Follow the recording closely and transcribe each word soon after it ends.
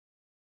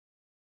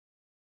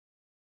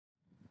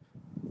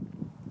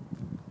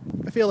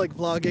I feel like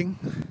vlogging,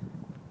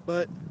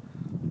 but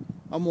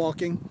I'm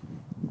walking.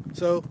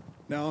 So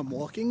now I'm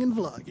walking and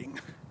vlogging.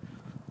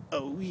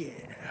 Oh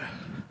yeah.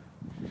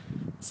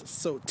 This is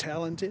so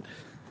talented.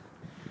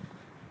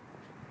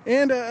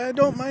 And I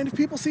don't mind if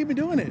people see me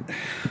doing it.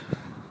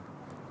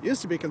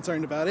 Used to be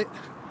concerned about it.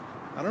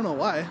 I don't know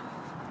why.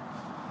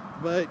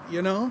 But,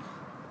 you know,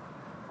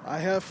 I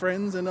have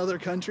friends in other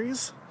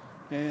countries,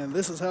 and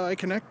this is how I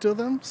connect to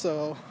them,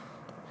 so,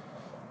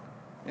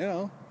 you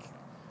know,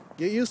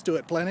 get used to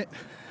it, planet.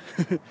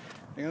 I'm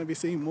going to be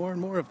seeing more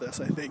and more of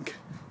this, I think.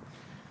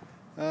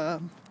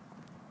 But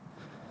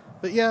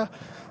yeah,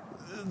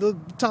 the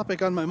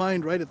topic on my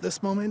mind right at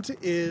this moment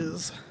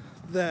is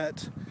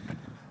that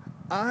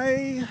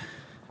I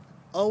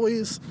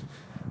always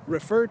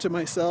refer to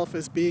myself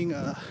as being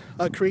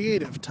a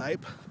creative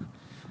type.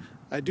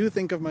 I do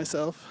think of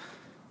myself,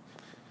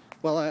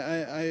 well,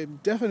 I'm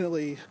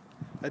definitely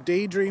a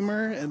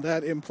daydreamer, and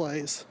that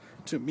implies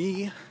to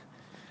me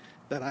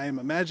that I am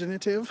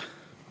imaginative.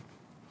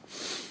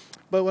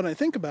 But when I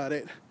think about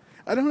it,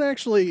 I don't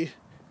actually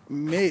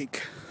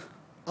make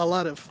a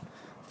lot of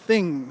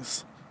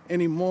things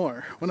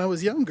anymore. When I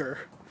was younger,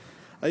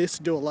 I used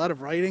to do a lot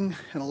of writing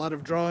and a lot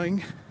of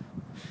drawing.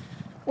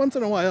 Once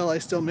in a while, I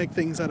still make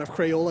things out of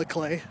Crayola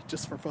clay,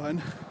 just for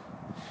fun.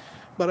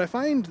 But I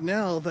find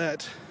now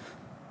that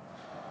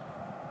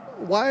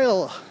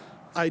while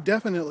I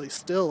definitely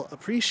still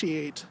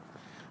appreciate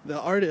the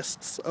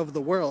artists of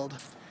the world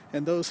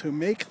and those who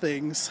make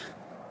things,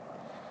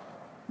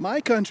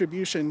 my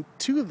contribution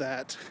to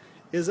that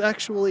is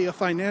actually a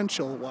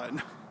financial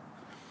one.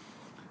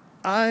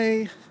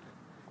 I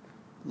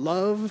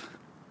love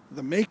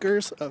the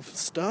makers of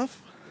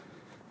stuff.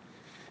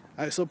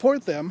 I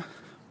support them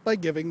by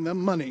giving them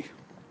money.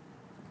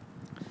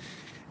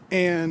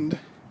 And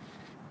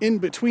in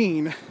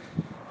between,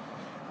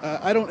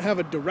 I don't have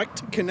a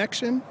direct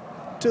connection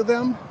to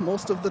them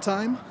most of the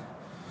time,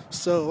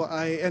 so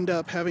I end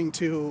up having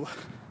to,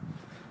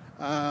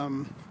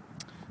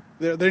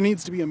 there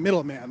needs to be a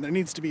middleman. There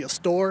needs to be a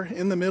store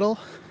in the middle,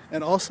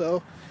 and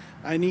also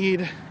I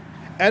need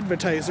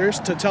advertisers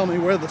to tell me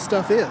where the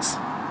stuff is.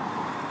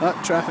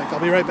 Traffic,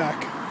 I'll be right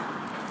back.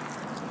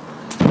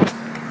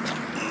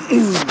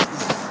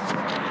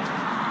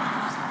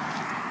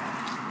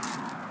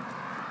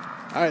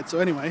 Alright, so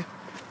anyway,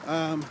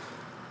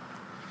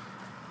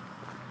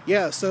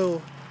 yeah,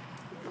 so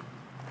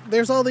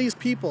there's all these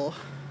people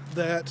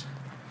that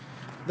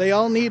they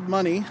all need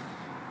money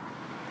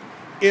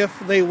if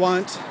they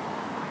want,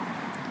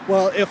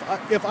 well,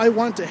 if I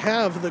want to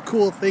have the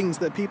cool things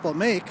that people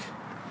make,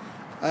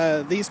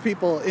 these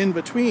people in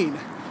between,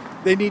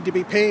 they need to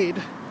be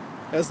paid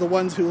as the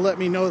ones who let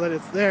me know that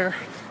it's there,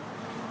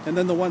 and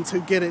then the ones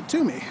who get it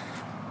to me.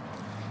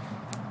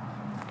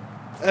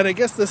 And I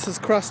guess this has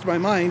crossed my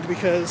mind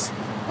because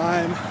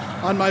I'm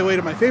on my way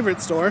to my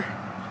favorite store.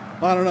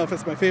 Well, I don't know if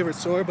it's my favorite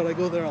store, but I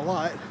go there a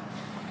lot.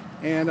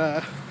 And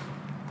I'm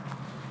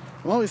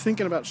always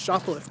thinking about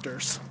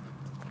shoplifters.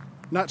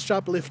 Not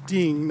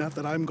shoplifting, not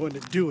that I'm going to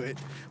do it,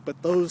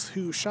 but those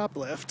who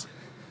shoplift,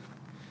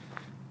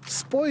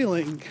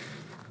 spoiling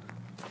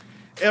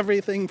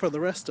everything for the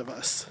rest of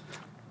us.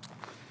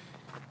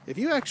 If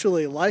you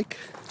actually like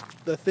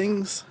the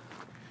things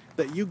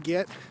that you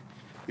get,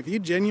 if you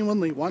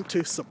genuinely want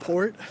to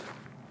support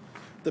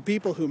the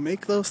people who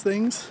make those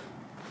things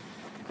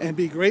and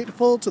be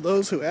grateful to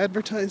those who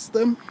advertised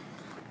them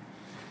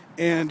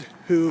and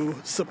who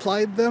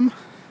supplied them,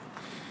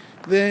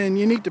 then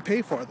you need to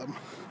pay for them.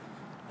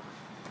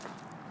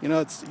 You know,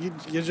 it's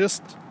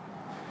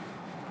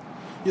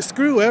you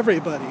screw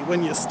everybody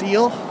when you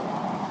steal.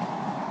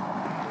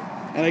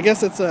 And I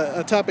guess it's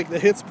a topic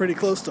that hits pretty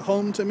close to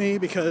home to me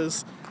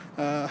because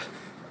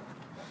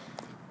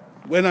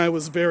when I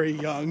was very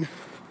young,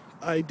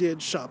 I did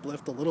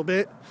shoplift a little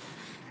bit,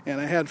 and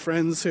I had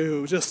friends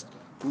who just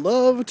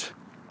loved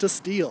to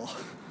steal.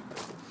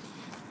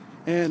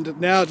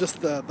 And now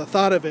just the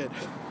thought of it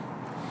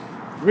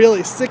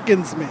really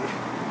sickens me.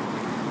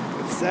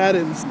 It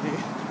saddens me.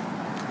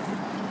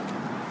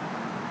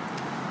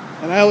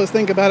 And I always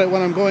think about it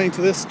when I'm going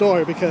to this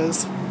store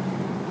because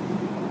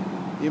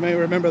you may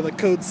remember the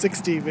Code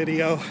 60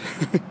 video.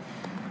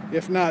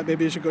 If not,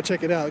 maybe you should go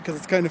check it out because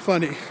it's kind of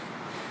funny.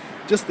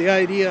 Just the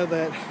idea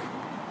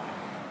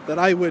that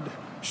I would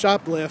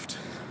shoplift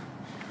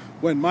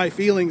when my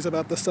feelings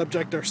about the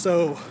subject are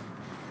so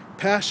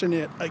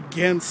passionate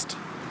against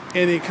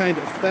any kind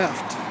of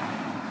theft.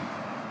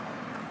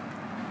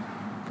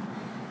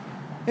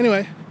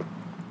 Anyway,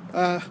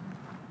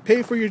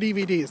 pay for your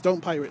DVDs,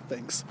 don't pirate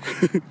things.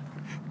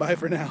 Bye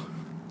for now.